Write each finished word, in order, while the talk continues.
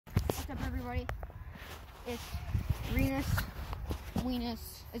up, everybody? It's Renus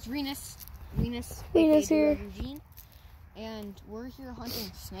here. Eugene, and we're here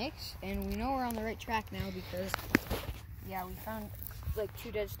hunting snakes, and we know we're on the right track now because, yeah, we found like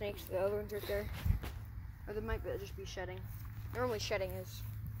 2 dead snakes. The other one's right there, or they might just be shedding. Normally, shedding is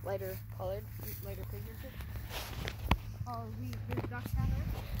lighter colored, lighter pigmented. There's ducks down there.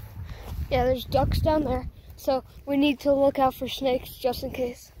 Yeah, there's ducks down there, so we need to look out for snakes just in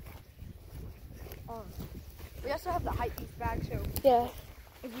case. We also have the height piece bag, so yeah.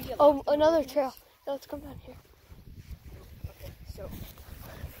 If we get Another trail. Yeah, let's come down here. Okay, so.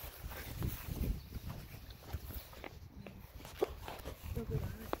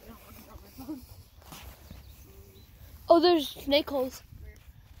 Oh, there's snake holes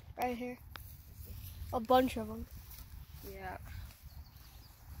right here. A bunch of them. Yeah.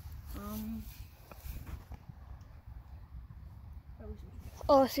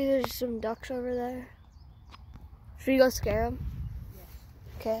 Oh, see, there's some ducks over there. Should we go scare them? Yes.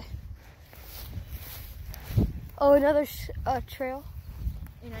 Okay. Oh, another trail.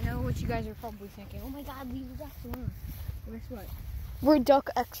 And I know what you guys are probably thinking. Oh my God, leave the ducks alone. Well, guess what? We're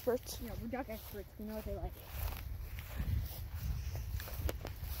duck experts. Yeah, we're duck experts. We know what they like.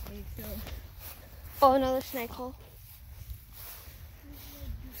 Okay, so. Oh, another snake hole.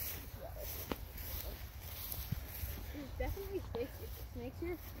 There's definitely snakes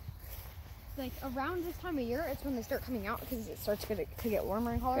here. Like around this time of year, it's when they start coming out because it starts to get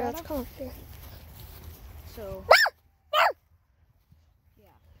warmer in Colorado. Yeah, let's come up here. So,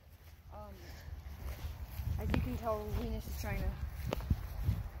 yeah. As you can tell, Venus is trying to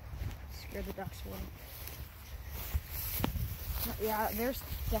scare the ducks away. Yeah, they're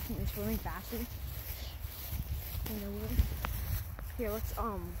definitely swimming faster. Here,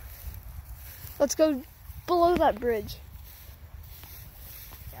 let's go below that bridge.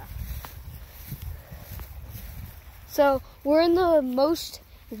 Yeah. So we're in the most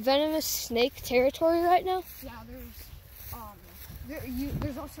venomous snake territory right now. Yeah,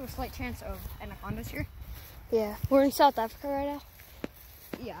 there's also a slight chance of anacondas here. Yeah, we're in South Africa right now.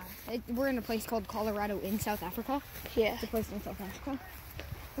 Yeah, we're in a place called Colorado in South Africa. Yeah. It's a place in South Africa.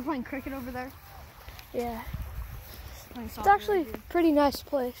 We're playing cricket over there. Yeah. It's actually a pretty nice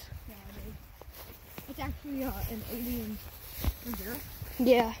place. Yeah, it is. It's actually an alien reserve.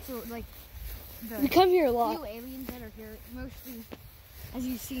 Yeah. So, like, we come here a the lot. few aliens that are here, mostly, as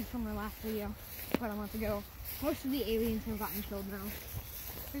you see from our last video, about a month ago, most of the aliens have gotten killed now.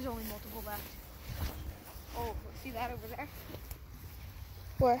 There's only multiple left. Oh, see that over there?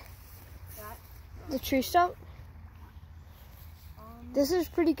 Where? That. The tree stump? This is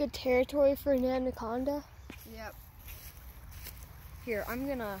pretty good territory for an anaconda. Yep. Here, I'm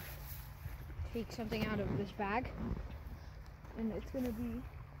gonna take something out of this bag. And it's gonna be...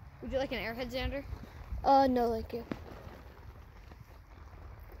 Would you like an Airhead, Xander? No, thank you.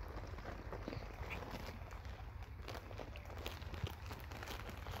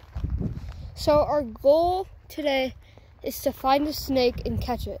 So our goal today is to find a snake and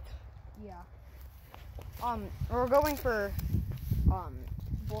catch it. Yeah. We're going for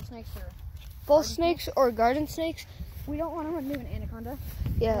bull snakes or bull snakes or garden snakes. We don't want to run into an anaconda.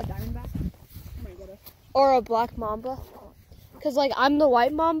 Yeah. Or a diamondback. Oh my God. Or a black mamba. Cause like I'm the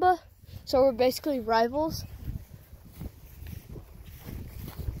white mamba, so we're basically rivals.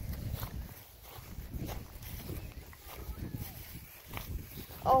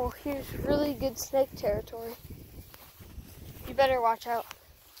 Oh, here's really good snake territory. You better watch out.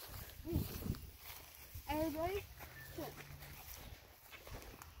 Everybody?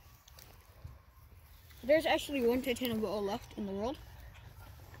 There's actually one Titanoboa left in the world.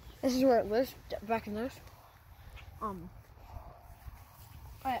 This is where it lives, back in those.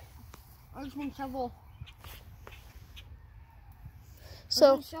 There's been several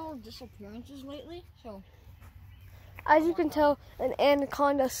disappearances lately, so. As you can tell, an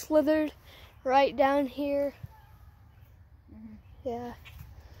anaconda slithered right down here. Yeah.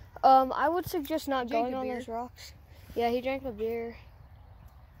 I would suggest not going on those rocks. Yeah, he drank a beer.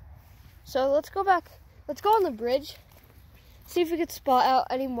 So let's go back. Let's go on the bridge. See if we could spot out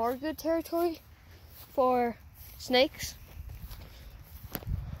any more good territory for snakes.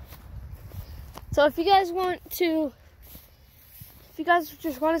 So if you guys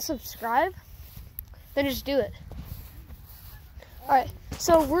just want to subscribe, then just do it. Alright,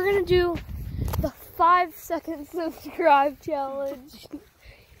 so we're going to do the 5-second subscribe challenge.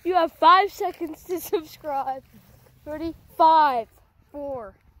 You have 5 seconds to subscribe. Ready? 5,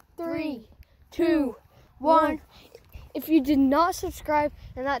 4, 3, 2, 1. If you did not subscribe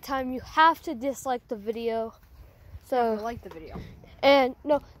in that time, you have to dislike the video. So like the video. And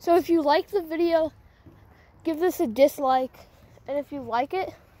no, so if you like the video, give this a dislike. And if you like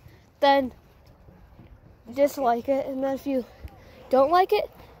it, then dislike it. And then if you don't like it,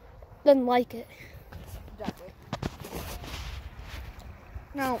 then like it. Exactly.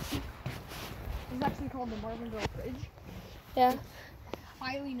 Now, it's actually called the Marvinville Bridge. Yeah.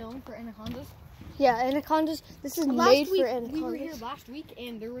 Highly known for anacondas. Yeah, anacondas. This is Last made week, for anacondas. we were here last week,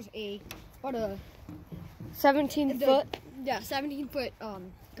 and there was about a 17-foot. Yeah, 17-foot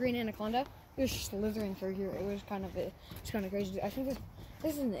green anaconda. It was slithering through here. It was kind of crazy. I think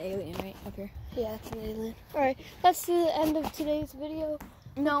this is an alien right up here. Yeah, it's an alien. All right, that's the end of today's video.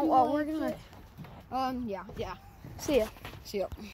 No, Hope you we're liked gonna. it. Yeah. See ya. See ya.